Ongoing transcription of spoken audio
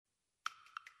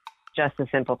just the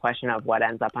simple question of what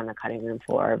ends up on the cutting room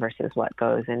floor versus what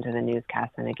goes into the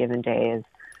newscast in a given day is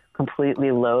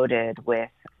completely loaded with,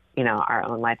 our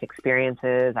own life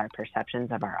experiences, our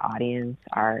perceptions of our audience,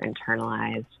 our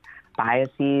internalized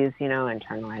biases,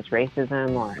 internalized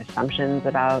racism or assumptions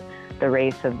about the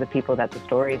race of the people that the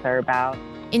stories are about.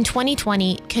 In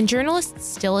 2020, can journalists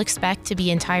still expect to be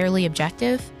entirely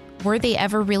objective? Were they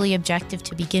ever really objective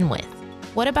to begin with?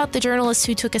 What about the journalists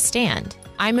who took a stand?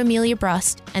 I'm Amelia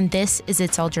Brust, and this is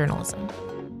It's All Journalism.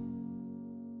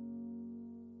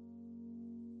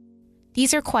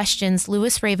 These are questions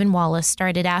Louis Raven Wallace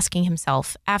started asking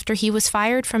himself after he was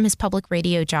fired from his public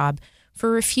radio job for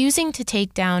refusing to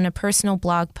take down a personal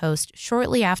blog post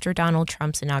shortly after Donald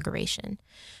Trump's inauguration.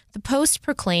 The post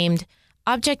proclaimed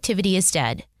objectivity is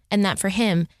dead, and that for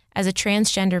him, as a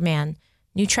transgender man,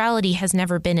 neutrality has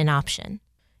never been an option.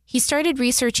 He started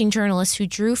researching journalists who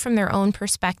drew from their own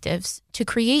perspectives to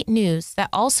create news that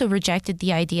also rejected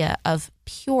the idea of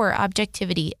pure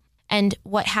objectivity and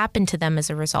what happened to them as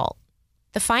a result.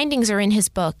 The findings are in his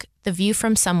book, The View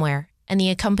from Somewhere, and the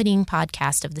accompanying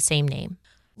podcast of the same name.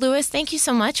 Louis, thank you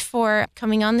so much for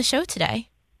coming on the show today.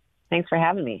 Thanks for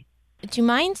having me. Do you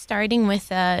mind starting with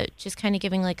just kind of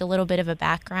giving like a little bit of a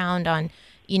background on,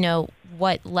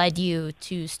 what led you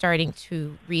to starting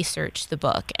to research the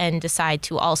book and decide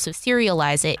to also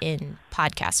serialize it in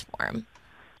podcast form?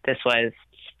 This was,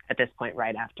 at this point,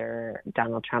 right after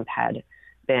Donald Trump had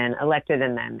been elected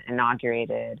and then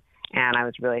inaugurated. And I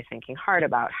was really thinking hard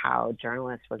about how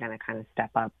journalists were going to kind of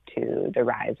step up to the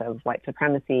rise of white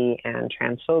supremacy and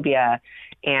transphobia,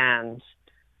 and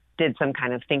did some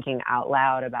kind of thinking out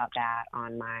loud about that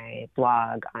on my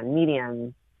blog on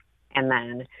Medium. And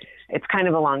then it's kind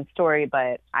of a long story,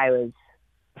 but I was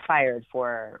fired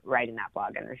for writing that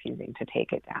blog and refusing to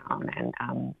take it down.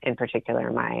 And in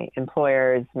particular, my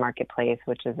employers, Marketplace,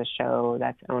 which is a show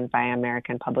that's owned by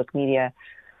American Public Media,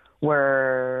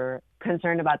 were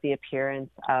concerned about the appearance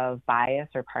of bias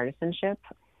or partisanship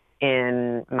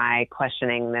in my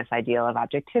questioning this ideal of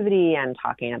objectivity and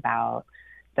talking about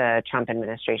the Trump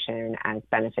administration as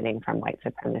benefiting from white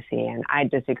supremacy. And I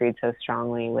disagreed so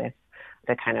strongly with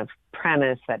the kind of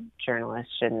premise that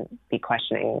journalists shouldn't be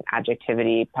questioning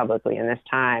objectivity publicly in this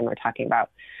time, or talking about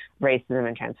racism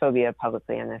and transphobia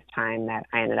publicly in this time, that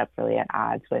I ended up really at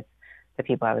odds with the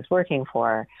people I was working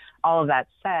for. All of that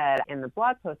said, in the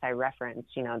blog post I referenced,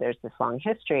 there's this long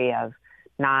history of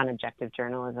non-objective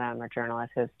journalism, or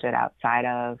journalists who stood outside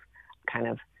of kind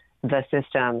of the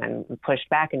system and pushed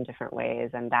back in different ways.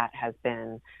 And that has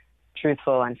been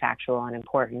truthful and factual and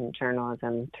important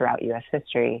journalism throughout U.S.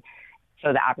 history.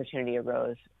 So the opportunity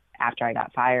arose after I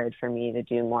got fired for me to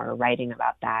do more writing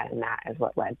about that. And that is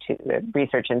what led to the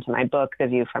research into my book, The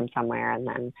View from Somewhere, and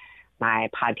then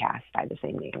my podcast by the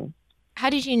same name.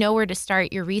 How did you know where to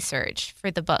start your research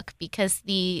for the book? Because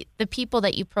the people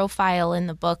that you profile in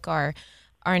the book are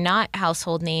not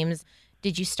household names.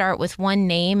 Did you start with one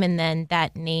name and then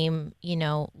that name,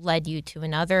 led you to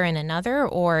another and another?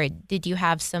 Or did you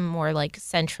have some more like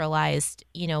centralized,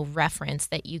 reference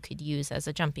that you could use as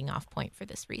a jumping off point for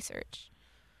this research?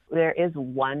 There is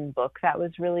one book that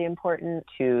was really important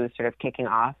to sort of kicking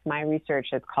off my research.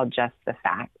 It's called Just the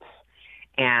Facts.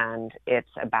 And it's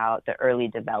about the early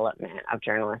development of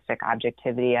journalistic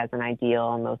objectivity as an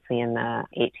ideal, mostly in the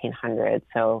 1800s.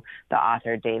 So the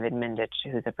author, David Mindich,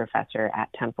 who's a professor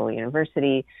at Temple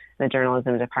University, the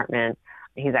journalism department,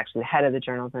 he's actually the head of the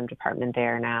journalism department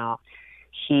there now.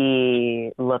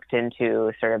 He looked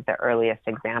into sort of the earliest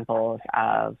examples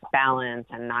of balance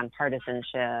and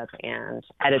nonpartisanship and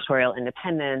editorial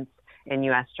independence in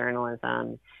U.S.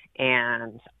 journalism,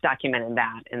 and documented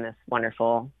that in this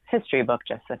wonderful history book,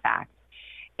 Just the Facts.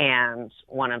 And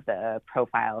one of the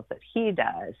profiles that he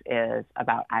does is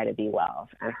about Ida B. Wells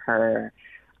and her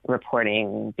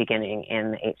reporting beginning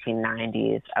in the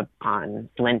 1890s on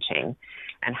lynching,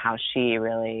 and how she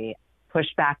really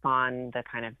pushed back on the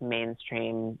kind of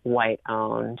mainstream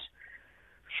white-owned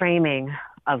framing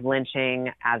of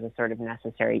lynching as a sort of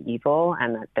necessary evil,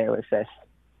 and that there was this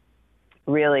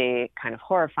really kind of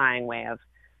horrifying way of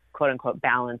quote-unquote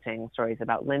balancing stories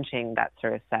about lynching that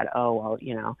sort of said, oh,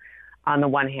 well, on the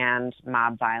one hand,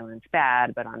 mob violence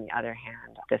bad, but on the other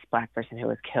hand, this Black person who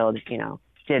was killed,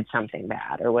 did something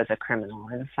bad or was a criminal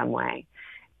in some way.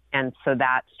 And so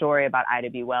that story about Ida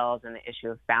B. Wells and the issue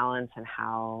of balance and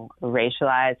how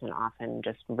racialized and often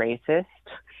just racist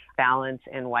balance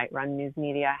in white-run news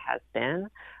media has been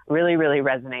really, really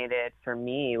resonated for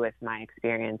me with my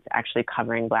experience actually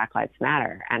covering Black Lives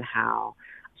Matter, and how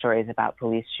stories about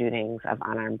police shootings of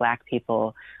unarmed Black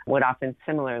people would often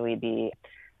similarly be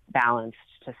balanced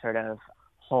to sort of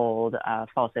hold a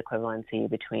false equivalency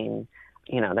between,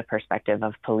 the perspective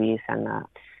of police and the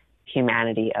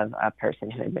humanity of a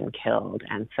person who had been killed.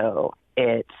 And so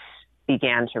it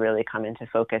began to really come into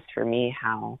focus for me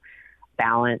how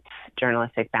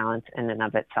journalistic balance in and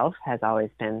of itself has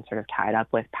always been sort of tied up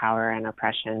with power and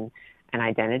oppression and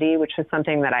identity, which was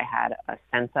something that I had a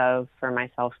sense of for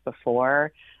myself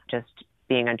before, just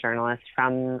being a journalist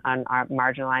from a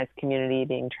marginalized community,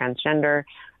 being transgender,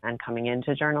 and coming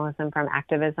into journalism from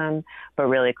activism, but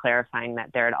really clarifying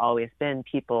that there had always been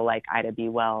people like Ida B.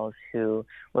 Wells who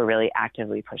were really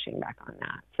actively pushing back on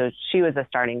that. So she was a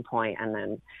starting point,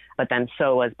 but then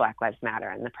so was Black Lives Matter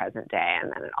in the present day,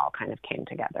 and then it all kind of came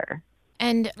together.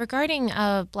 And regarding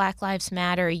Black Lives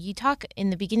Matter, you talk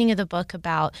in the beginning of the book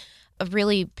about a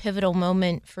really pivotal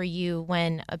moment for you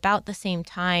when, about the same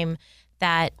time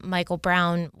that Michael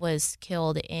Brown was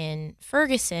killed in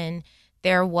Ferguson,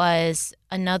 there was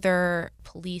another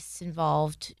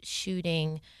police-involved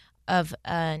shooting of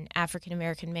an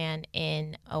African-American man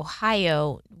in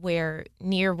Ohio,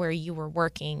 near where you were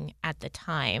working at the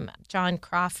time, John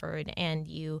Crawford. And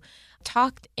you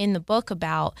talked in the book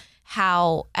about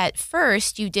how at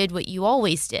first you did what you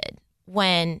always did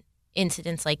when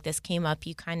incidents like this came up.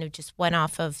 You kind of just went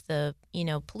off of the,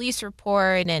 police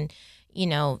report and,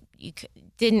 you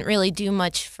didn't really do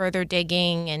much further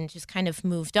digging and just kind of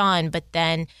moved on. But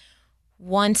then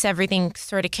once everything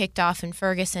sort of kicked off in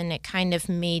Ferguson, it kind of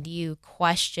made you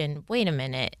question, wait a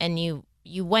minute. And you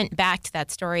went back to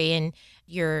that story, and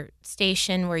your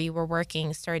station where you were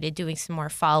working started doing some more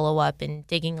follow-up and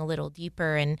digging a little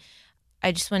deeper. And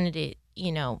I just wanted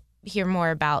to, hear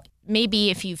more about maybe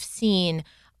if you've seen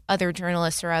other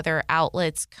journalists or other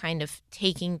outlets kind of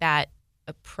taking that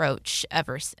approach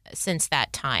ever since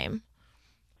that time.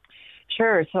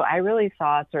 Sure. So I really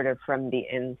saw sort of from the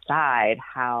inside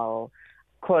how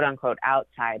quote unquote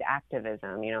outside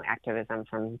activism, activism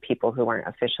from people who weren't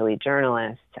officially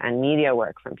journalists and media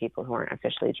work from people who weren't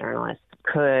officially journalists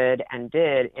could and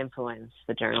did influence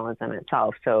the journalism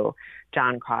itself. So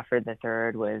John Crawford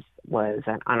III was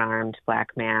an unarmed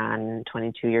Black man,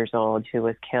 22 years old, who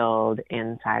was killed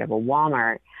inside of a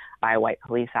Walmart by a white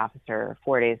police officer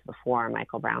 4 days before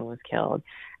Michael Brown was killed.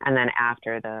 And then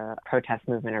after the protest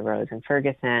movement arose in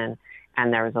Ferguson,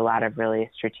 and there was a lot of really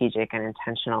strategic and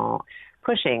intentional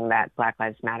pushing that Black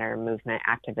Lives Matter movement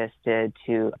activists did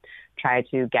to try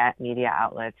to get media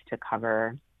outlets to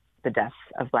cover the deaths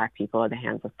of Black people at the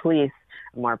hands of police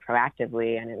more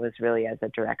proactively. And it was really as a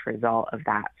direct result of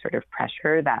that sort of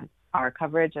pressure that our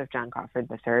coverage of John Crawford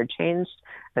III changed.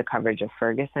 The coverage of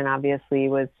Ferguson obviously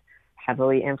was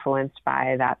heavily influenced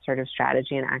by that sort of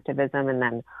strategy and activism. And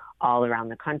then all around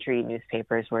the country,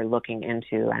 newspapers were looking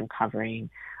into and covering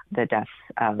the deaths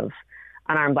of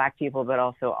unarmed Black people, but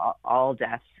also all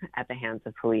deaths at the hands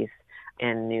of police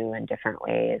in new and different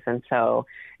ways. And so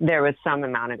there was some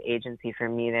amount of agency for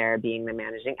me there, being the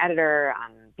managing editor,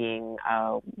 being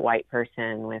a white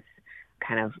person with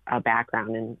kind of a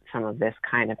background in some of this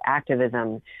kind of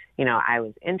activism. I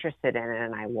was interested in it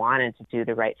and I wanted to do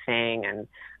the right thing and,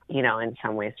 in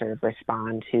some ways sort of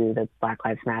respond to the Black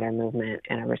Lives Matter movement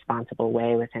in a responsible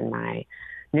way within my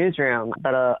newsroom.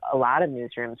 But a lot of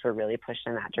newsrooms were really pushed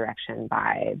in that direction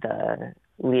by the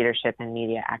leadership and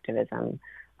media activism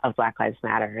of Black Lives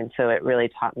Matter. And so it really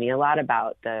taught me a lot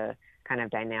about the kind of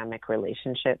dynamic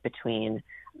relationship between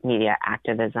media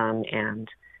activism and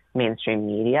mainstream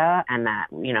media, and that,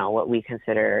 what we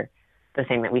consider the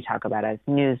thing that we talk about as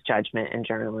news judgment in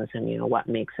journalism, what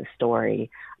makes a story,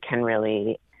 can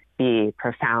really be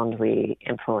profoundly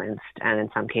influenced and in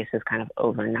some cases kind of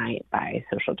overnight by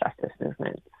social justice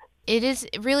movements. It is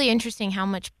really interesting how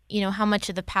much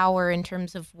of the power in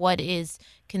terms of what is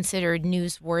considered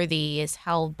newsworthy is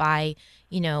held by,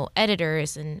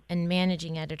 editors and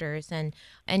managing editors. And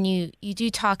you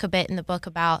do talk a bit in the book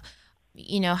about,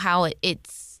 how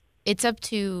it's up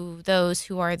to those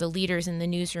who are the leaders in the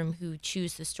newsroom who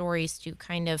choose the stories to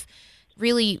kind of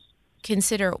really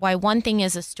consider why one thing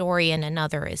is a story and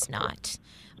another is not.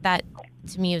 That,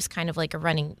 to me, is kind of like a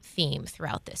running theme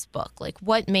throughout this book. Like,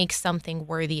 what makes something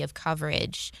worthy of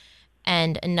coverage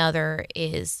and another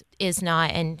is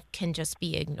not and can just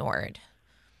be ignored.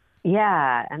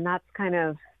 Yeah, and that's kind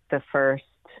of the first,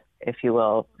 if you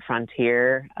will,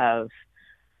 frontier of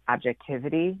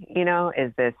objectivity,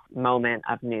 is this moment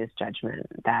of news judgment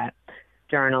that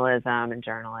journalism and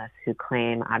journalists who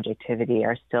claim objectivity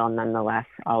are still nonetheless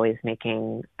always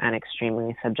making an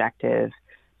extremely subjective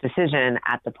decision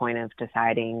at the point of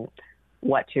deciding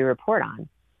what to report on.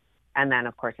 And then,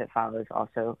 of course, it follows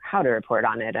also how to report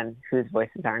on it and whose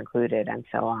voices are included and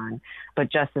so on.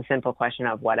 But just the simple question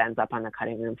of what ends up on the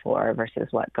cutting room floor versus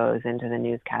what goes into the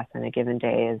newscast in a given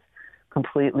day is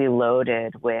completely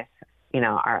loaded with,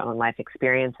 our own life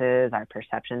experiences, our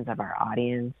perceptions of our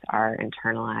audience, our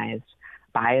internalized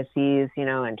biases,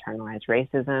 internalized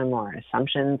racism or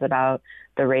assumptions about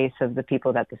the race of the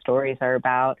people that the stories are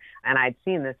about. And I'd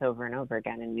seen this over and over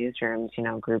again in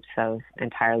newsrooms, groups of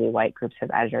entirely white groups of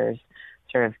editors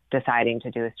sort of deciding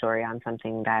to do a story on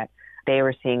something that they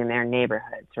were seeing in their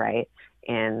neighborhoods, right?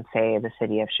 In, say, the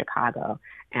city of Chicago.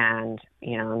 And,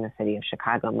 in the city of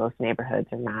Chicago, most neighborhoods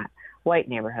are not white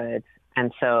neighborhoods.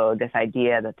 And so this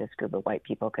idea that this group of white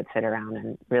people could sit around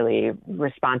and really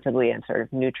responsibly and sort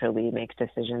of neutrally make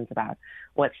decisions about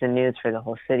what's the news for the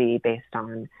whole city based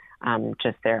on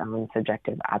just their own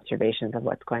subjective observations of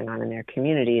what's going on in their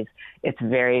communities, it's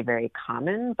very, very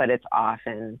common, but it's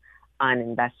often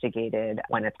uninvestigated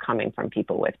when it's coming from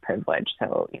people with privilege.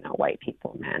 So, white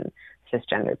people, men,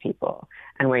 cisgender people.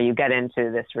 And where you get into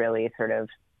this really sort of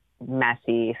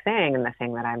messy thing, and the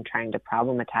thing that I'm trying to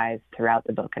problematize throughout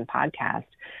the book and podcast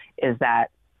is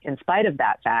that in spite of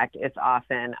that fact, it's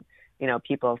often,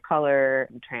 people of color,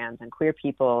 trans and queer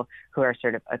people who are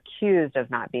sort of accused of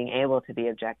not being able to be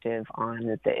objective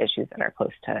on the issues that are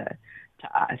close to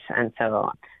us. And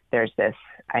so there's this,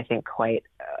 I think, quite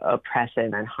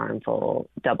oppressive and harmful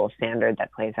double standard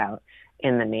that plays out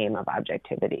in the name of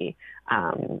objectivity.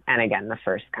 And again, the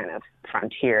first kind of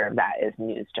frontier of that is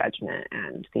news judgment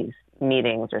and these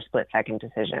meetings or split-second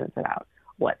decisions about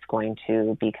what's going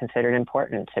to be considered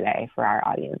important today for our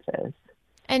audiences.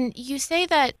 And you say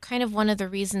that kind of one of the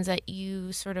reasons that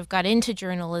you sort of got into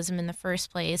journalism in the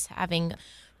first place, having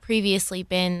previously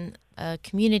been a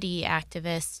community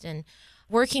activist and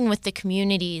working with the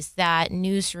communities that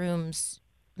newsrooms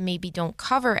maybe don't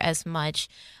cover as much,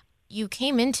 you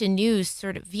came into news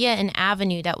sort of via an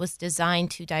avenue that was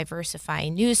designed to diversify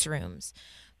newsrooms.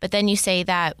 But then you say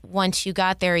that once you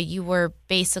got there, you were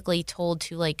basically told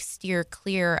to steer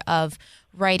clear of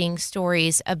writing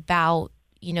stories about,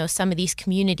 some of these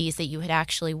communities that you had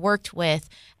actually worked with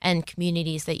and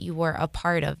communities that you were a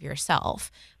part of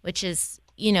yourself, which is,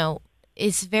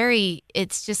 it's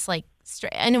just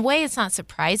in a way, it's not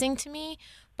surprising to me,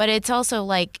 but it's also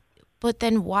but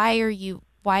then why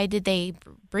did they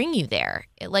bring you there?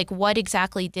 What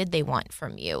exactly did they want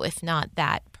from you, if not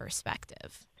that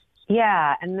perspective?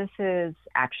 Yeah, and this is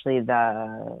actually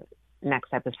the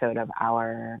next episode of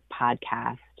our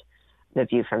podcast, The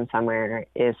View from Somewhere,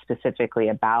 is specifically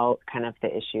about kind of the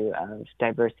issue of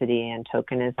diversity and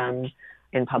tokenism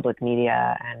in public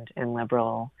media and in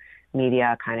liberal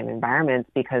media kind of environments,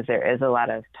 because there is a lot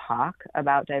of talk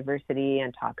about diversity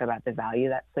and talk about the value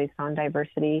that's placed on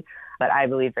diversity. But I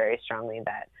believe very strongly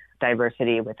that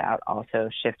diversity without also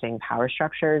shifting power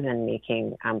structures and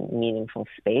making meaningful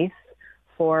space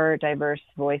for diverse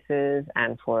voices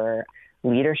and for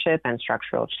leadership and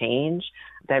structural change,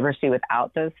 diversity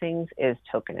without those things is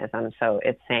tokenism. So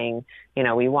it's saying,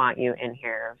 we want you in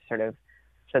here sort of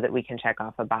so that we can check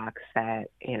off a box that,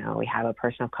 we have a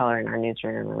person of color in our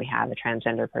newsroom or we have a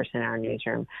transgender person in our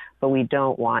newsroom, but we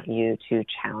don't want you to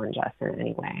challenge us in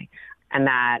any way. And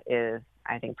that is,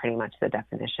 I think, pretty much the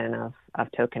definition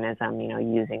of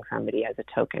tokenism, using somebody as a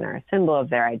token or a symbol of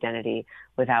their identity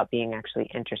without being actually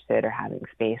interested or having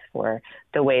space for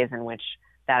the ways in which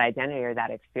that identity or that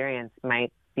experience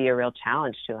might be a real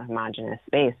challenge to a homogenous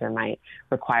space or might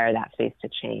require that space to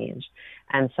change.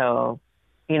 And so,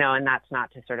 and that's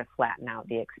not to sort of flatten out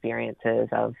the experiences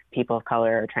of people of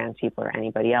color or trans people or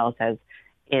anybody else as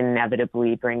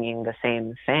inevitably bringing the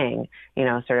same thing.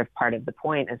 Sort of part of the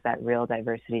point is that real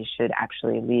diversity should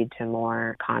actually lead to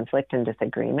more conflict and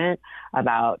disagreement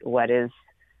about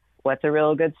what's a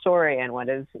real good story and what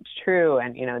is true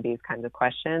and, these kinds of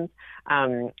questions.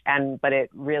 But it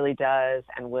really does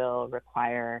and will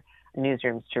require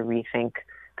newsrooms to rethink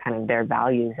kind of their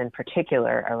values, in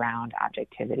particular around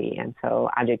objectivity. And so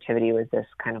objectivity was this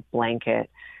kind of blanket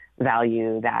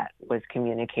value that was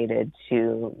communicated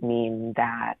to mean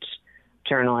that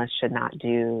journalists should not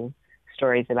do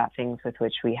stories about things with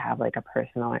which we have a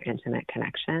personal or intimate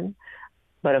connection.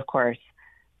 But of course,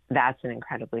 that's an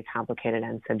incredibly complicated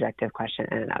and subjective question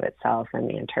in and of itself. And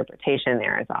the interpretation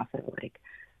there is often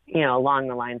along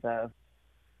the lines of,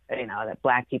 that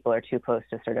Black people are too close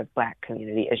to sort of Black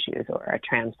community issues, or a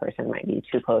trans person might be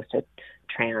too close to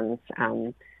trans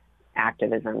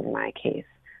activism, in my case,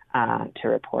 to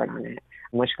report on it,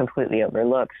 which completely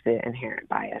overlooks the inherent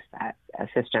bias that a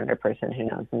cisgender person who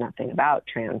knows nothing about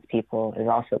trans people is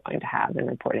also going to have in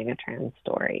reporting a trans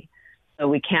story. So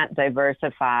we can't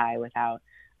diversify without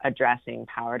addressing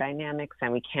power dynamics,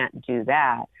 and we can't do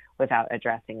that without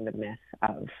addressing the myth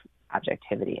of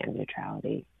objectivity and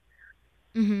neutrality.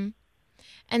 Mm-hmm.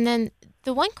 And then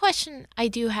the one question I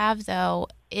do have, though,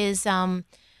 is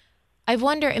I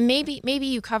wonder, and maybe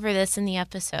you cover this in the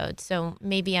episode, so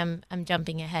maybe I'm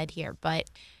jumping ahead here, but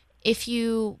if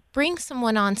you bring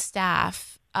someone on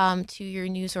staff to your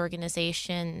news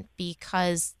organization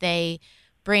because they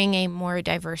bring a more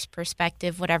diverse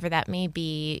perspective, whatever that may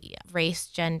be, race,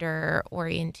 gender,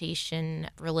 orientation,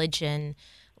 religion,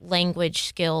 language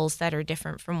skills that are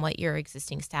different from what your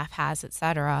existing staff has, et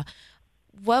cetera,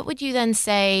 what would you then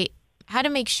say, how to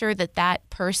make sure that that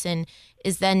person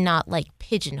is then not like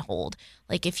pigeonholed?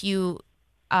 Like if you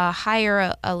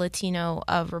hire a Latino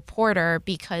reporter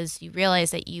because you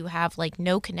realize that you have like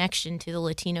no connection to the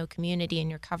Latino community in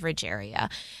your coverage area,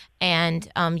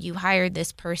 and you hired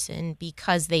this person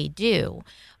because they do,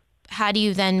 how do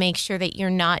you then make sure that you're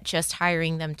not just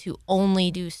hiring them to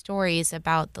only do stories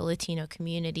about the Latino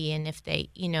community? And if they,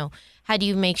 how do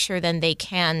you make sure then they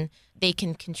can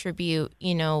contribute,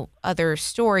 other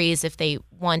stories if they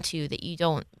want to, that you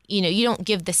don't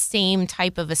give the same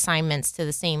type of assignments to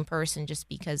the same person just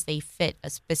because they fit a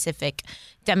specific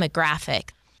demographic?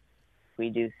 We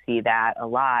do see that a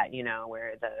lot,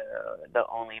 where the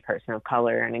only person of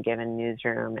color in a given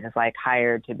newsroom is like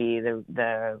hired to be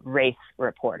the race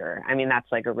reporter. I mean,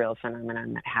 that's like a real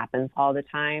phenomenon that happens all the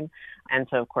time. And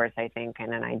so, of course, I think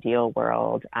in an ideal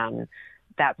world,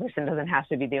 that person doesn't have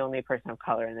to be the only person of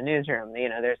color in the newsroom.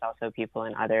 There's also people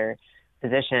in other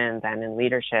positions and in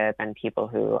leadership and people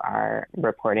who are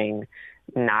reporting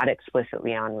not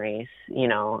explicitly on race,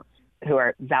 who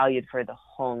are valued for the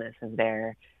wholeness of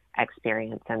their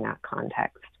experience in that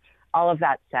context. All of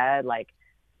that said,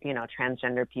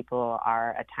 transgender people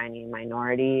are a tiny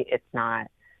minority. It's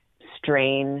not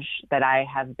strange that I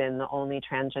have been the only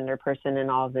transgender person in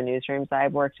all of the newsrooms that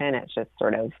I've worked in. It's just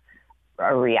sort of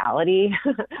a reality.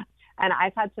 And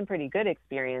I've had some pretty good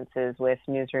experiences with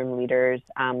newsroom leaders,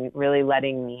 really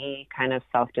letting me kind of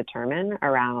self-determine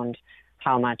around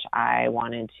how much I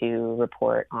wanted to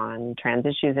report on trans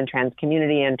issues and trans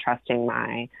community, and trusting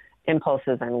my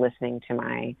impulses and listening to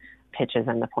my pitches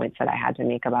and the points that I had to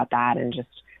make about that, and just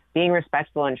being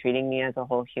respectful and treating me as a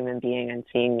whole human being and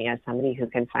seeing me as somebody who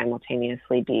can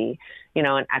simultaneously be,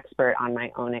 an expert on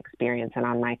my own experience and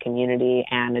on my community,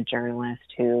 and a journalist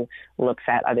who looks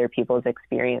at other people's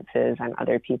experiences and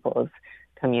other people's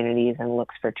communities and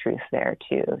looks for truth there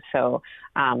too. So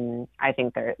I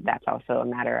think that's also a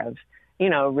matter of,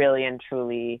 really and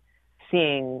truly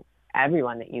seeing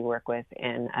everyone that you work with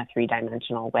in a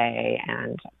three-dimensional way,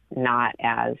 and not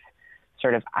as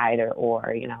sort of either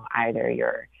or, either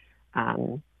you're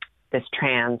this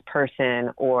trans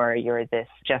person or you're this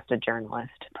just a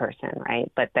journalist person,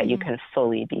 right? But that you can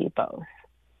fully be both.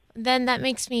 Then that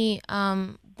makes me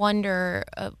wonder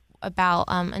about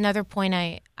another point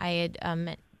I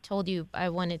had told you I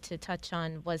wanted to touch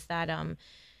on, was that,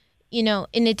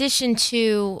 in addition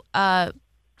to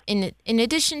in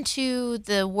addition to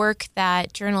the work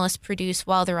that journalists produce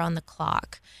while they're on the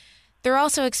clock, they're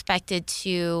also expected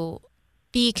to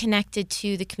be connected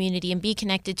to the community and be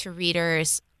connected to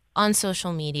readers on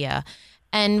social media.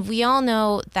 And we all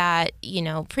know that,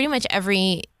 pretty much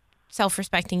every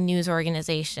self-respecting news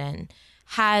organization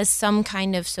has some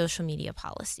kind of social media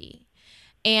policy.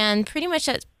 And pretty much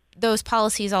those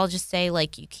policies all just say,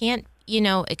 you can't,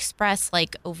 express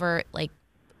over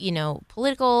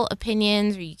political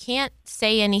opinions, or you can't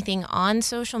say anything on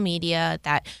social media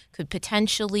that could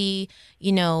potentially,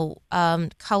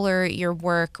 color your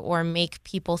work or make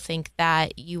people think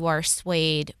that you are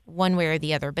swayed one way or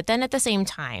the other. But then at the same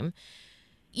time,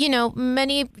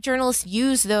 many journalists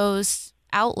use those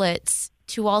outlets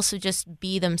to also just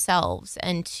be themselves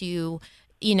and to,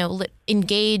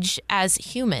 engage as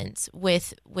humans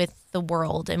with the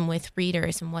world and with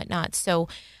readers and whatnot. So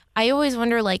I always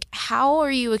wonder, how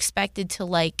are you expected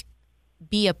to,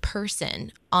 be a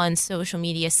person on social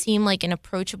media, seem like an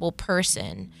approachable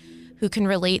person who can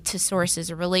relate to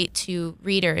sources or relate to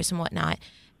readers and whatnot,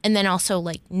 and then also,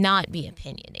 not be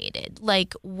opinionated?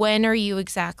 When are you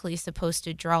exactly supposed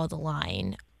to draw the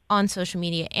line on social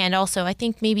media? And also, I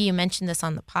think maybe you mentioned this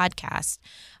on the podcast,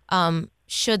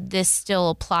 should this still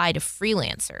apply to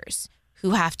freelancers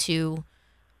who have to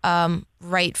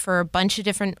write for a bunch of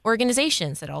different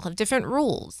organizations that all have different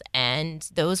rules, and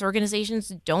those organizations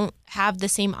don't have the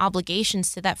same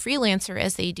obligations to that freelancer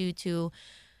as they do to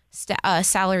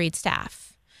salaried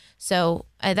staff? So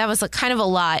that was kind of a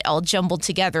lot all jumbled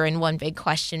together in one big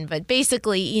question. But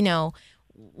basically,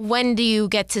 when do you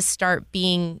get to start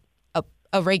being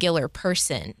a regular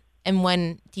person, and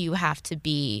when do you have to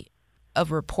be a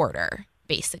reporter,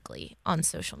 basically, on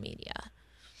social media?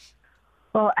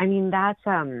 Well, I mean, that's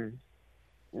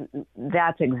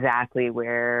exactly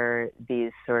where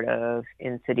these sort of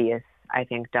insidious, I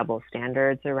think, double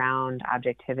standards around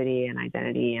objectivity and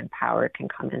identity and power can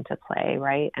come into play,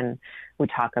 right? And we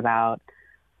talk about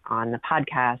on the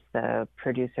podcast, the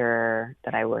producer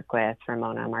that I work with,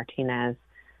 Ramona Martinez,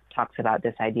 talks about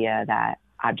this idea that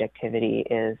objectivity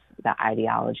is the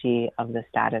ideology of the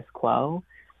status quo.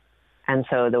 And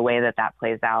so the way that that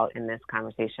plays out in this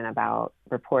conversation about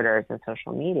reporters and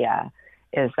social media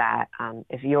is that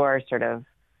if your sort of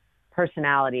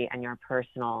personality and your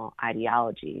personal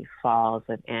ideology falls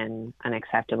within an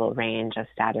acceptable range of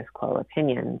status quo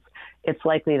opinions, it's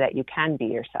likely that you can be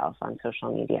yourself on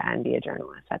social media and be a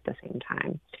journalist at the same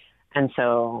time. And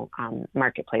so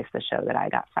Marketplace, the show that I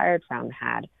got fired from,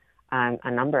 had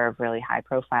a number of really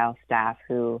high-profile staff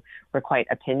who were quite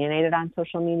opinionated on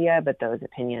social media, but those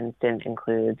opinions didn't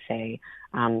include, say,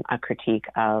 a critique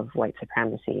of white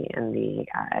supremacy in the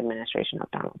administration of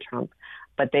Donald Trump.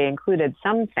 But they included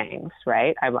some things,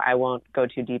 right? I won't go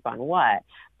too deep on what,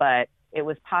 but it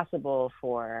was possible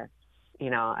for,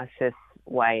 a cis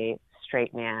white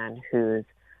straight man whose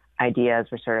ideas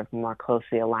were sort of more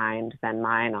closely aligned than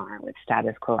mine are with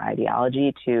status quo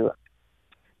ideology to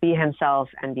be himself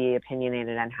and be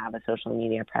opinionated and have a social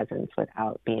media presence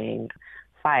without being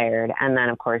fired. And then,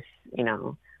 of course,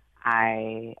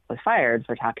 I was fired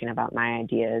for talking about my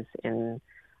ideas in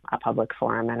a public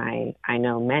forum. And I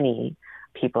know many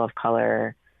people of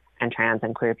color and trans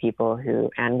and queer people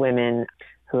and women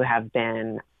who have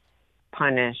been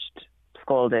punished,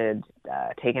 scolded,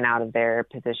 taken out of their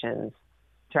positions,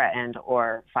 threatened,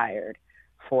 or fired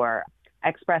for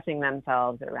expressing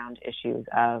themselves around issues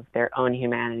of their own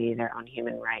humanity, their own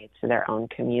human rights, their own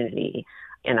community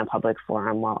in a public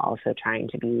forum while also trying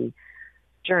to be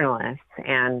journalists.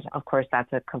 And of course,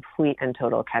 that's a complete and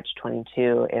total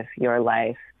catch-22 if your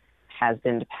life has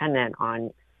been dependent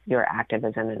on your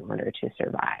activism in order to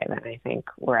survive. And I think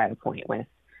we're at a point with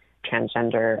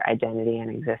transgender identity and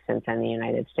existence in the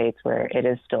United States where it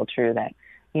is still true that,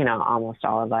 almost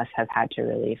all of us have had to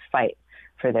really fight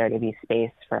for there to be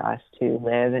space for us to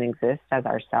live and exist as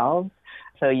ourselves.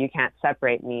 So you can't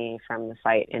separate me from the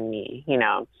fight in me.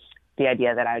 The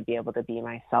idea that I would be able to be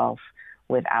myself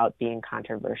without being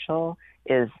controversial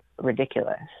is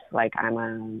ridiculous. Like, I'm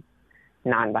a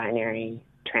non-binary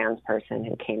trans person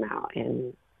who came out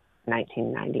in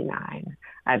 1999.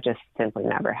 I've just simply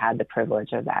never had the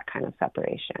privilege of that kind of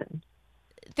separation.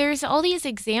 There's all these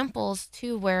examples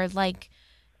too where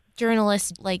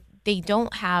journalists, they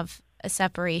don't have a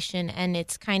separation, and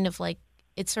it's kind of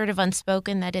it's sort of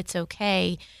unspoken that it's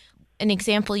okay. An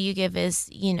example you give is,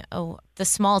 the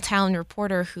small town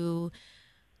reporter who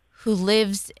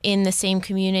lives in the same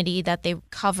community that they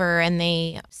cover, and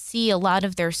they see a lot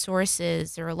of their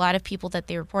sources or a lot of people that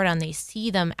they report on, they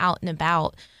see them out and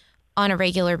about on a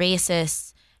regular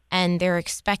basis, and they're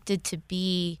expected to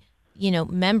be,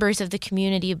 members of the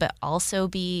community, but also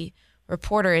be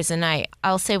reporters. And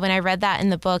I'll say when I read that in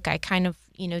the book, I kind of,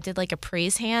 did a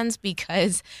praise hands,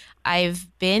 because I've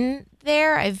been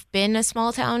there. I've been a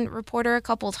small town reporter a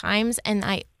couple times, and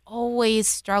I always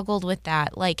struggled with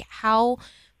that. How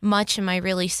much am I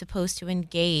really supposed to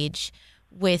engage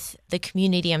with the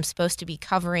community I'm supposed to be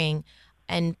covering?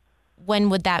 And when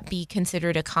would that be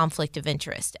considered a conflict of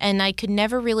interest? And I could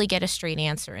never really get a straight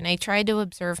answer. And I tried to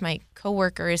observe my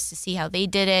coworkers to see how they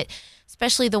did it,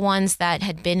 especially the ones that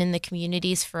had been in the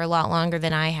communities for a lot longer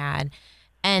than I had.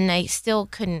 And I still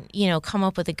couldn't, come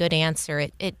up with a good answer.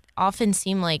 It often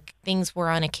seemed like things were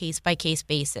on a case-by-case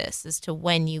basis as to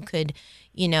when you could,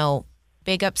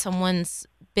 big up someone's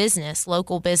business,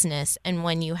 local business, and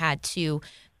when you had to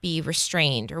be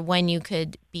restrained, or when you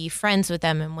could be friends with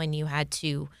them and when you had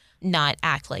to not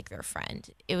act like their friend.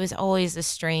 It was always a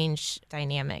strange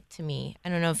dynamic to me. I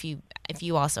don't know if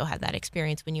you also had that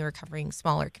experience when you were covering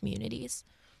smaller communities.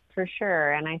 For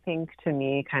sure. And I think, to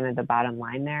me, kind of the bottom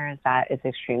line there is that it's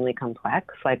extremely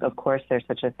complex. Of course, there's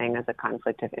such a thing as a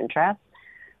conflict of interest.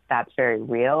 That's very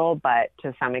real. But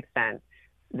to some extent,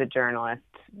 the journalist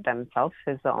themselves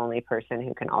is the only person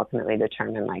who can ultimately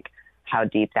determine, how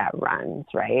deep that runs,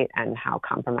 right? And how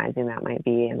compromising that might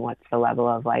be, and what's the level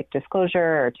of disclosure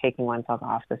or taking oneself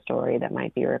off the story that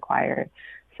might be required.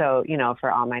 So,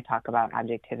 for all my talk about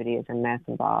objectivity as a myth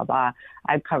and blah, blah, blah,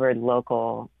 I've covered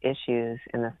local issues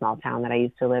in the small town that I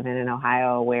used to live in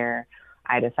Ohio, where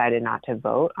I decided not to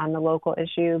vote on the local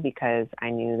issue because I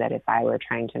knew that if I were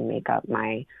trying to make up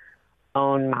my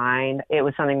own mind, it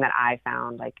was something that I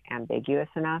found ambiguous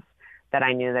enough that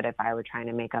I knew that if I were trying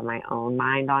to make up my own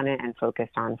mind on it and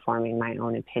focused on forming my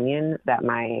own opinion, that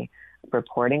my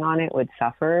reporting on it would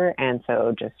suffer. And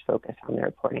so just focus on the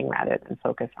reporting rather than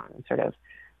focus on sort of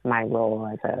my role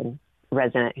as a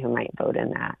resident who might vote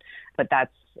in that. But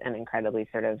that's an incredibly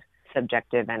sort of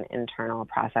subjective and internal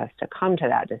process to come to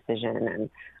that decision. And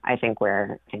I think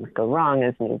where things go wrong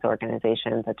is news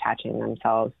organizations attaching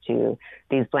themselves to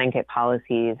these blanket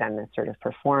policies and this sort of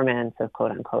performance of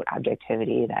quote unquote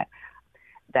objectivity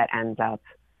that ends up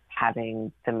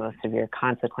having the most severe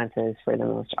consequences for the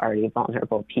most already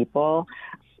vulnerable people.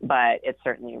 But it's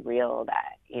certainly real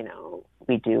that,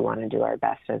 we do want to do our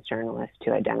best as journalists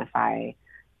to identify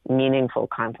meaningful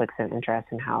conflicts of interest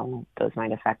and how those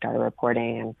might affect our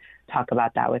reporting, and talk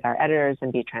about that with our editors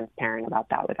and be transparent about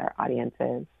that with our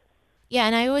audiences. Yeah,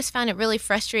 and I always found it really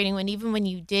frustrating even when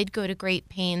you did go to great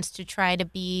pains to try to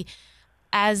be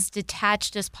as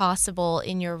detached as possible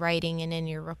in your writing and in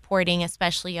your reporting,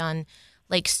 especially on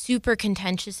like super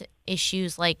contentious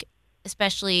issues, like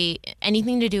especially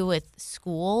anything to do with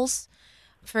schools,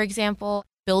 for example,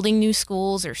 building new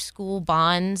schools or school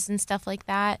bonds and stuff like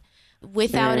that.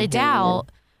 Without a doubt,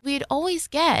 we'd always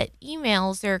get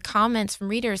emails or comments from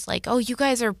readers like, oh, you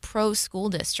guys are pro school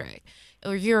district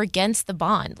or you're against the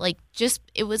bond.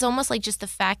 It was almost like just the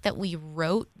fact that we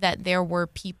wrote that there were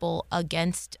people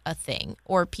against a thing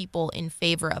or people in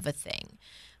favor of a thing.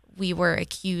 We were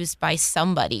accused by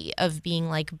somebody of being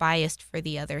like biased for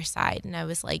the other side. And I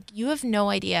was like, you have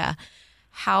no idea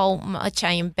how much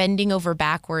I am bending over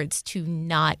backwards to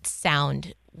not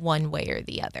sound one way or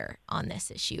the other on this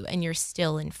issue. And you're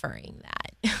still inferring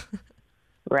that.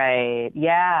 Right.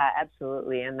 Yeah,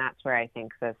 absolutely. And that's where I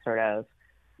think the sort of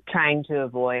trying to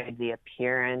avoid the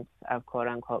appearance of quote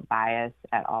unquote bias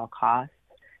at all costs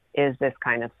is this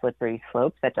kind of slippery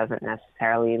slope that doesn't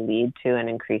necessarily lead to an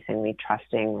increasingly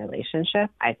trusting relationship.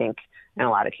 I think in a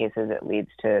lot of cases it leads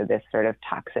to this sort of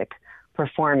toxic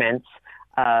performance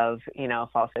of,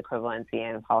 false equivalency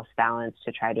and false balance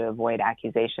to try to avoid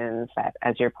accusations that,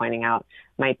 as you're pointing out,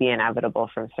 might be inevitable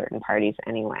from certain parties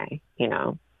anyway,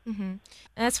 Mm-hmm. And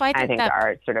that's why I think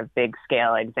our sort of big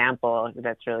scale example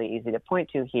that's really easy to point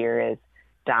to here is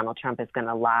Donald Trump is going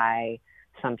to lie.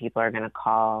 Some people are going to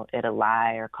call it a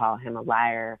lie or call him a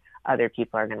liar. Other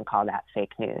people are going to call that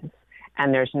fake news.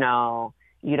 And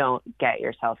you don't get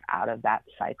yourself out of that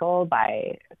cycle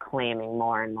by claiming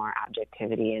more and more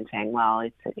objectivity and saying, well,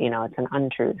 it's an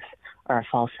untruth or a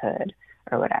falsehood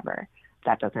or whatever.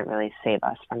 That doesn't really save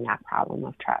us from that problem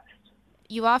of trust.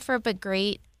 You offer up a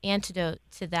great antidote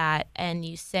to that, and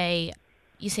you say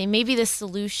maybe the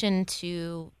solution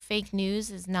to fake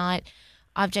news is not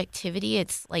objectivity,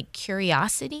 it's like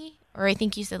curiosity. Or I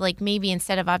think you said like maybe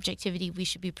instead of objectivity, we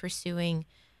should be pursuing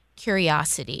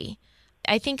curiosity.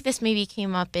 I think this maybe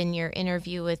came up in your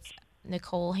interview with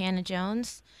Nikole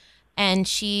Hannah-Jones, and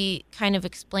she kind of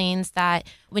explains that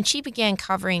when she began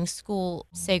covering school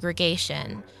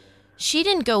segregation, she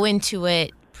didn't go into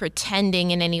it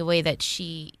pretending in any way that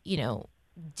she,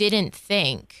 didn't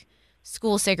think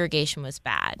school segregation was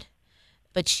bad.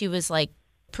 But she was like,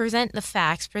 present the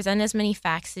facts, present as many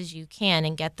facts as you can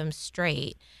and get them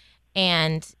straight.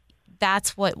 And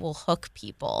that's what will hook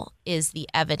people, is the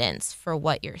evidence for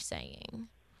what you're saying.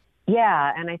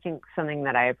 Yeah, and I think something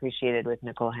that I appreciated with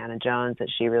Nikole Hannah-Jones that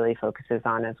she really focuses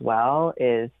on as well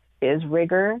is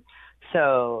rigor.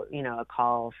 So, a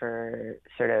call for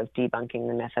sort of debunking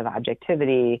the myth of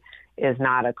objectivity is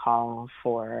not a call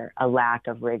for a lack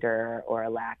of rigor or a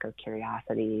lack of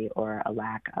curiosity or a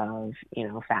lack of,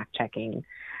 fact-checking,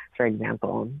 for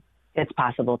example. It's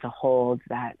possible to hold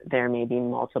that there may be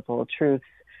multiple truths,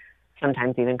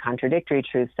 sometimes even contradictory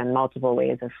truths, and multiple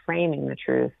ways of framing the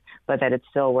truth, but that it's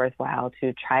still worthwhile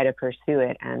to try to pursue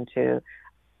it and to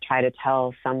try to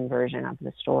tell some version of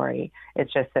the story.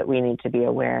 It's just that we need to be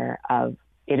aware of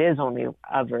it is only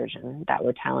a version that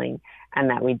we're telling, and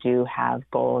that we do have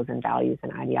goals and values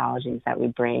and ideologies that we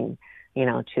bring,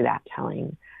 to that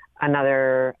telling.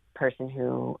 Another person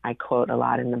who I quote a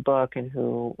lot in the book and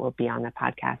who will be on the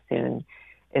podcast soon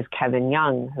is Kevin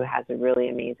Young, who has a really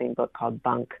amazing book called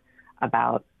Bunk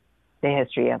about the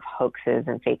history of hoaxes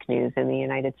and fake news in the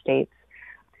United States.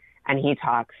 And he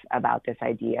talks about this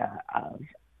idea of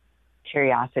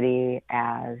curiosity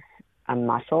as a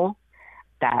muscle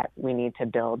that we need to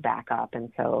build back up.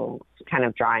 And so kind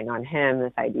of drawing on him,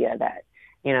 this idea that,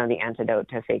 the antidote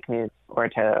to fake news or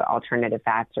to alternative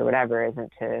facts or whatever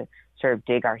isn't to sort of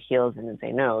dig our heels in and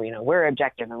say, no, we're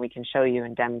objective and we can show you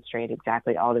and demonstrate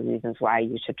exactly all the reasons why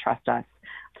you should trust us.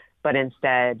 But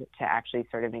instead to actually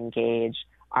sort of engage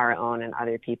our own and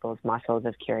other people's muscles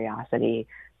of curiosity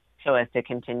so as to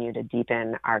continue to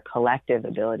deepen our collective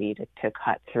ability to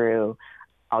cut through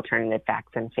alternative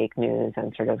facts and fake news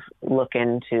and sort of look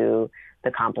into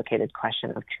the complicated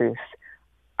question of truth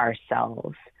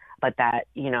ourselves. But that,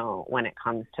 when it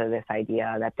comes to this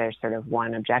idea that there's sort of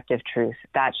one objective truth,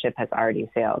 that ship has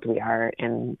already sailed. We are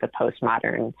in the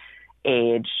postmodern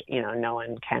age. No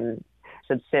one can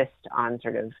subsist on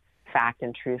sort of fact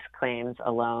and truth claims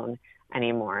alone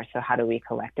anymore. So how do we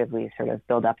collectively sort of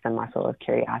build up the muscle of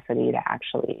curiosity to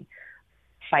actually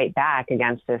fight back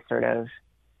against this sort of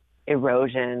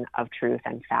erosion of truth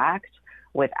and fact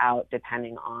without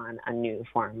depending on a new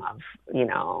form of,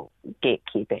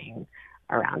 gatekeeping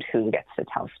around who gets to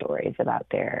tell stories about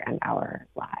their and our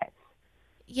lives?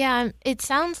 Yeah, it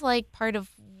sounds like part of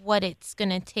what it's going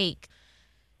to take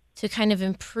to kind of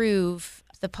improve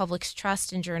the public's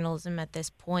trust in journalism at this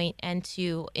point and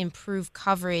to improve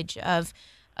coverage of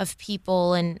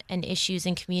people and issues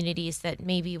and communities that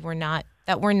maybe were not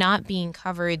being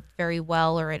covered very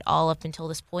well or at all up until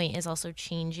this point is also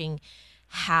changing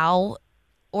how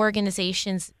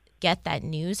organizations get that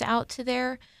news out to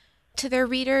their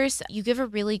readers. You give a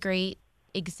really great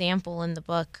example in the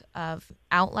book of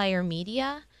Outlier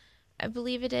Media, I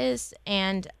believe it is,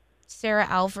 and Sarah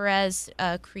Alvarez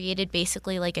created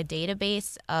basically like a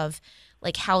database of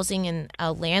like housing and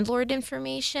landlord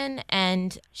information,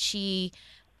 and she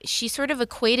sort of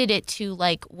equated it to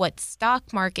like what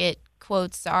stock market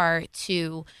quotes are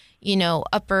to,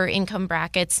 upper income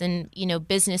brackets and,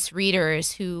 business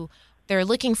readers who they're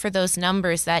looking for those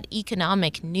numbers, that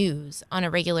economic news on a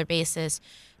regular basis.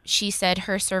 She said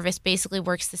her service basically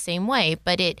works the same way,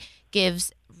 but it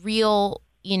gives real,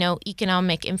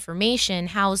 economic information,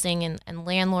 housing and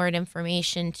landlord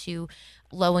information to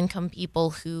low-income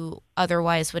people who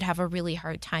otherwise would have a really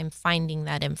hard time finding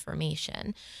that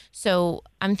information. So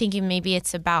I'm thinking maybe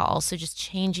it's about also just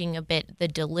changing a bit the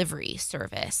delivery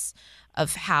service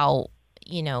of how,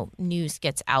 news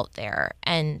gets out there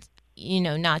and,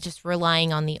 not just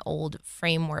relying on the old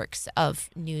frameworks of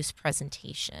news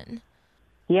presentation.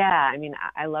 Yeah,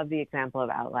 I love the example of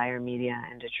Outlier Media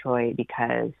in Detroit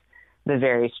because the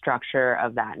very structure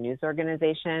of that news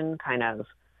organization kind of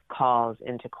calls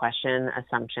into question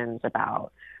assumptions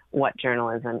about what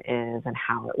journalism is and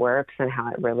how it works and how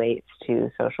it relates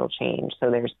to social change. So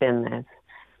there's been this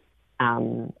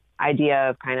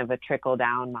idea of kind of a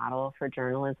trickle-down model for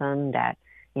journalism that,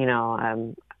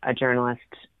 a journalist,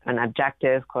 an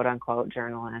objective, quote-unquote,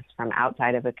 journalist from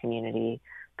outside of a community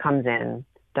comes in,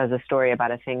 does a story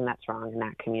about a thing that's wrong in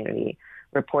that community,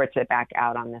 reports it back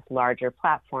out on this larger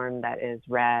platform that is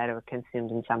read or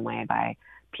consumed in some way by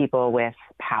people with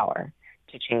power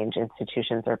to change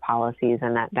institutions or policies,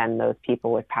 and that then those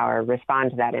people with power respond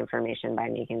to that information by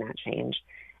making that change,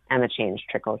 and the change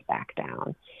trickles back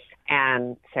down.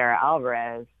 And Sarah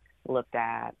Alvarez looked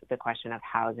at the question of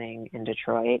housing in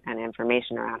Detroit and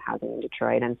information around housing in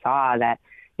Detroit and saw that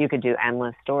you could do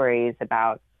endless stories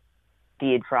about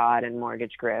deed fraud and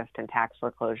mortgage grift and tax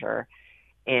foreclosure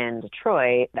in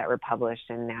Detroit that were published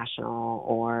in national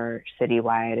or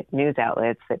citywide news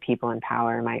outlets that people in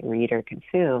power might read or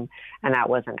consume, and that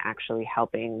wasn't actually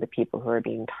helping the people who are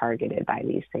being targeted by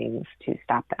these things to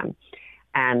stop them.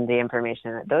 And the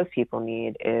information that those people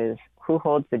need is who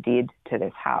holds the deed to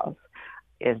this house?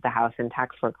 Is the house in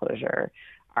tax foreclosure?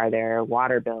 Are there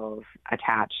water bills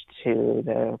attached to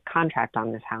the contract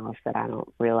on this house that I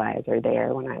don't realize are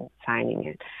there when I'm signing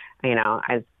it?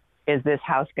 Is this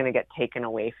house going to get taken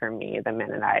away from me the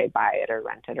minute I buy it or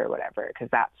rent it or whatever? Because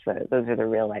those are the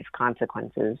real life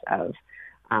consequences of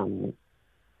the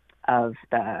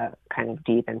kind of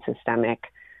deep and systemic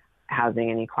housing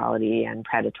inequality and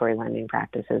predatory lending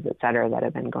practices, et cetera, that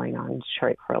have been going on in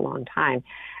Detroit for a long time.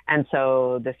 And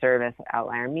so the service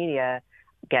Outlier Media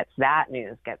gets that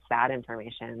news, gets that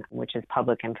information, which is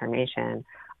public information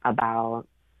about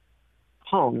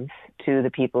homes to the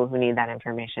people who need that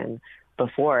information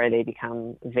before they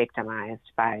become victimized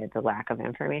by the lack of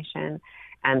information.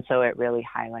 And so it really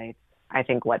highlights, I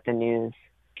think, what the news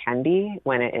can be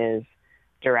when it is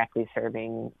directly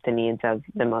serving the needs of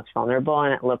the most vulnerable.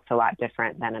 And it looks a lot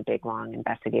different than a big, long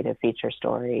investigative feature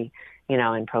story, in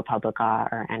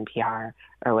ProPublica or NPR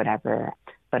or whatever.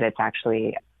 But it's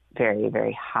actually very,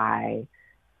 very high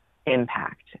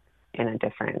impact in a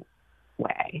different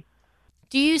way.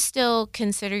 Do you still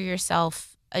consider yourself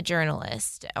a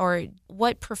journalist, or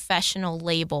what professional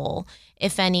label,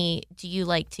 if any, do you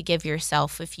like to give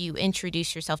yourself if you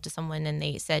introduce yourself to someone and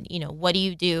they said, what do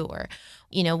you do, or,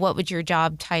 what would your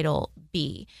job title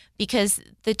be? Because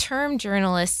the term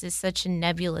journalist is such a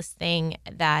nebulous thing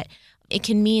that it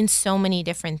can mean so many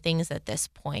different things at this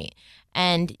point.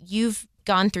 And you've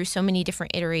gone through so many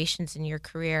different iterations in your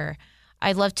career.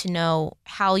 I'd love to know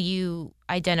how you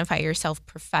identify yourself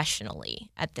professionally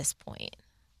at this point.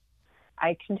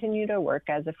 I continue to work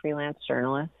as a freelance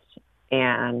journalist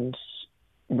and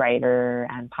writer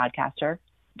and podcaster.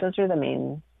 Those are the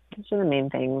main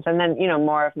things. And then,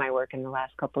 more of my work in the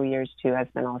last couple of years too has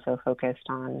been also focused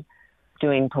on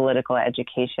doing political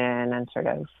education and sort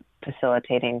of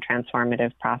facilitating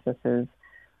transformative processes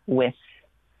with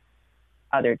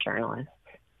other journalists.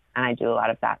 And I do a lot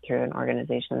of that through an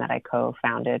organization that I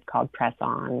co-founded called Press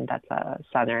On. That's a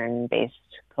Southern-based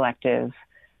collective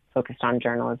focused on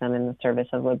journalism in the service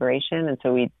of liberation. And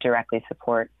so we directly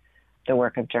support the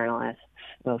work of journalists,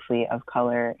 mostly of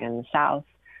color in the South.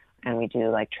 And we do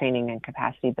like training and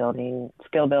capacity building,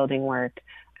 skill building work.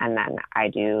 And then I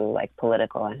do like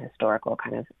political and historical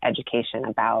kind of education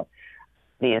about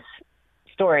these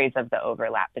stories of the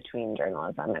overlap between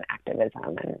journalism and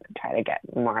activism, and try to get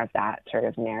more of that sort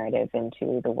of narrative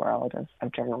into the world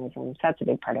of journalism. So that's a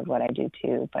big part of what I do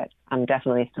too, but I'm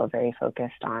definitely still very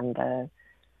focused on the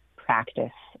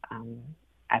practice,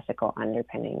 ethical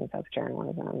underpinnings of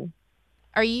journalism.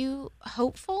 Are you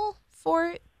hopeful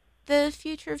for the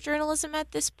future of journalism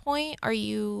at this point? Are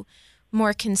you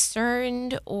more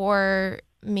concerned, or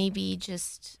maybe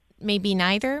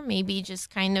neither? Maybe just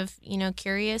kind of,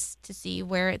 curious to see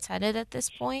where it's headed at this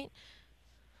point?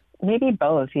 Maybe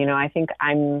both. I think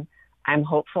I'm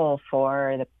hopeful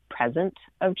for the present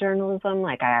of journalism.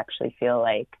 Like, I actually feel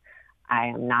like I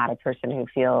am not a person who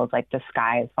feels like the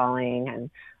sky is falling and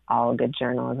all good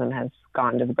journalism has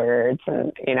gone to the birds.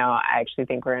 And, I actually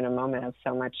think we're in a moment of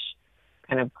so much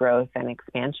kind of growth and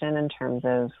expansion in terms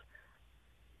of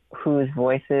whose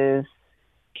voices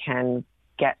can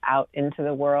get out into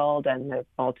the world and the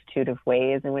multitude of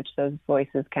ways in which those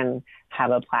voices can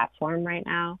have a platform right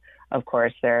now. Of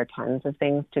course, there are tons of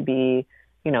things to be,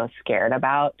 scared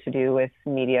about, to do with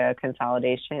media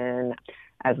consolidation,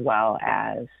 as well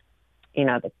as,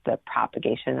 the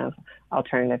propagation of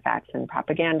alternative facts and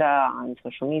propaganda on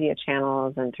social media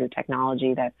channels and through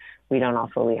technology that we don't all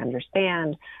fully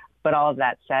understand. But all of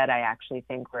that said, I actually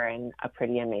think we're in a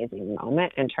pretty amazing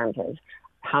moment in terms of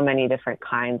how many different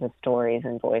kinds of stories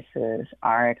and voices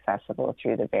are accessible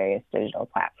through the various digital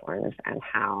platforms, and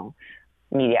how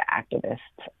media activists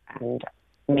and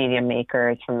media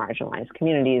makers from marginalized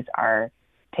communities are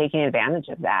taking advantage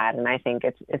of that. And I think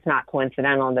it's not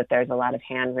coincidental that there's a lot of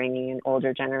hand-wringing in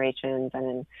older generations and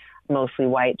in mostly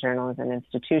white journalism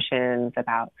institutions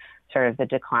about sort of the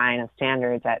decline of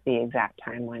standards at the exact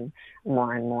time when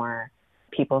more and more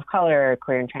people of color,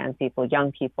 queer and trans people,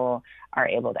 young people are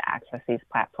able to access these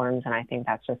platforms. And I think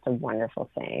that's just a wonderful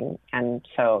thing. And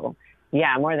so,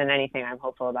 yeah, more than anything, I'm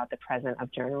hopeful about the present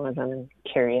of journalism and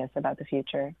curious about the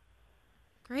future.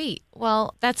 Great.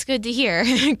 Well, that's good to hear,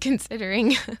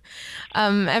 considering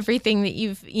everything that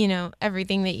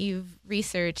you've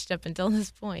researched up until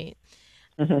this point.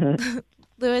 Mm-hmm.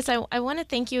 Louis, I want to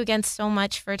thank you again so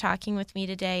much for talking with me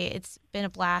today. It's been a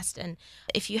blast. And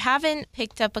if you haven't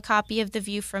picked up a copy of The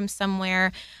View from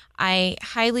Somewhere, I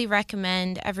highly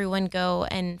recommend everyone go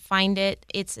and find it.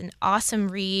 It's an awesome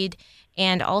read.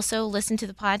 And also listen to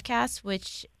the podcast,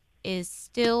 which is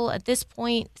still, at this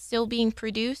point, still being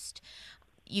produced.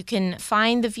 You can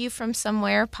find The View from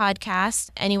Somewhere podcast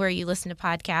anywhere you listen to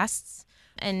podcasts.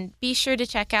 And be sure to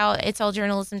check out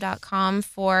itsalljournalism.com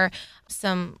for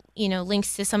some,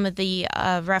 links to some of the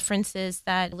references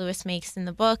that Louis makes in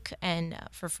the book, and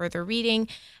for further reading.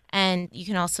 And you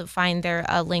can also find there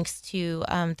links to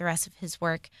the rest of his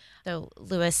work. So,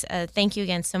 Louis, thank you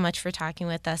again so much for talking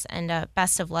with us, and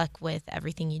best of luck with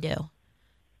everything you do.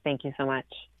 Thank you so much.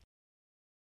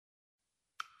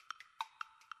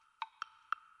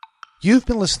 You've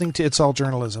been listening to It's All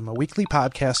Journalism, a weekly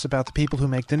podcast about the people who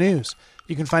make the news.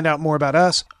 You can find out more about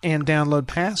us and download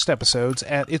past episodes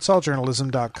at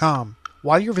itsalljournalism.com.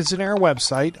 While you're visiting our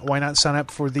website, why not sign up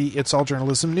for the It's All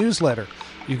Journalism newsletter?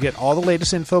 You get all the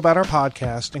latest info about our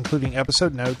podcast, including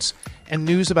episode notes and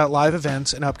news about live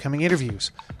events and upcoming interviews.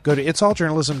 Go to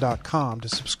itsalljournalism.com to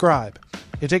subscribe.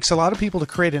 It takes a lot of people to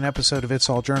create an episode of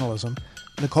It's All Journalism.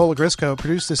 Nicole Agrisco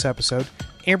produced this episode.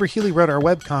 Amber Healy wrote our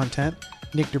web content.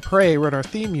 Nick Dupre wrote our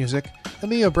theme music,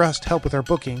 Emilio Brust helped with our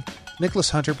booking, Nicholas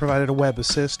Hunter provided a web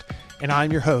assist, and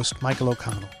I'm your host, Michael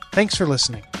O'Connell. Thanks for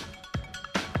listening.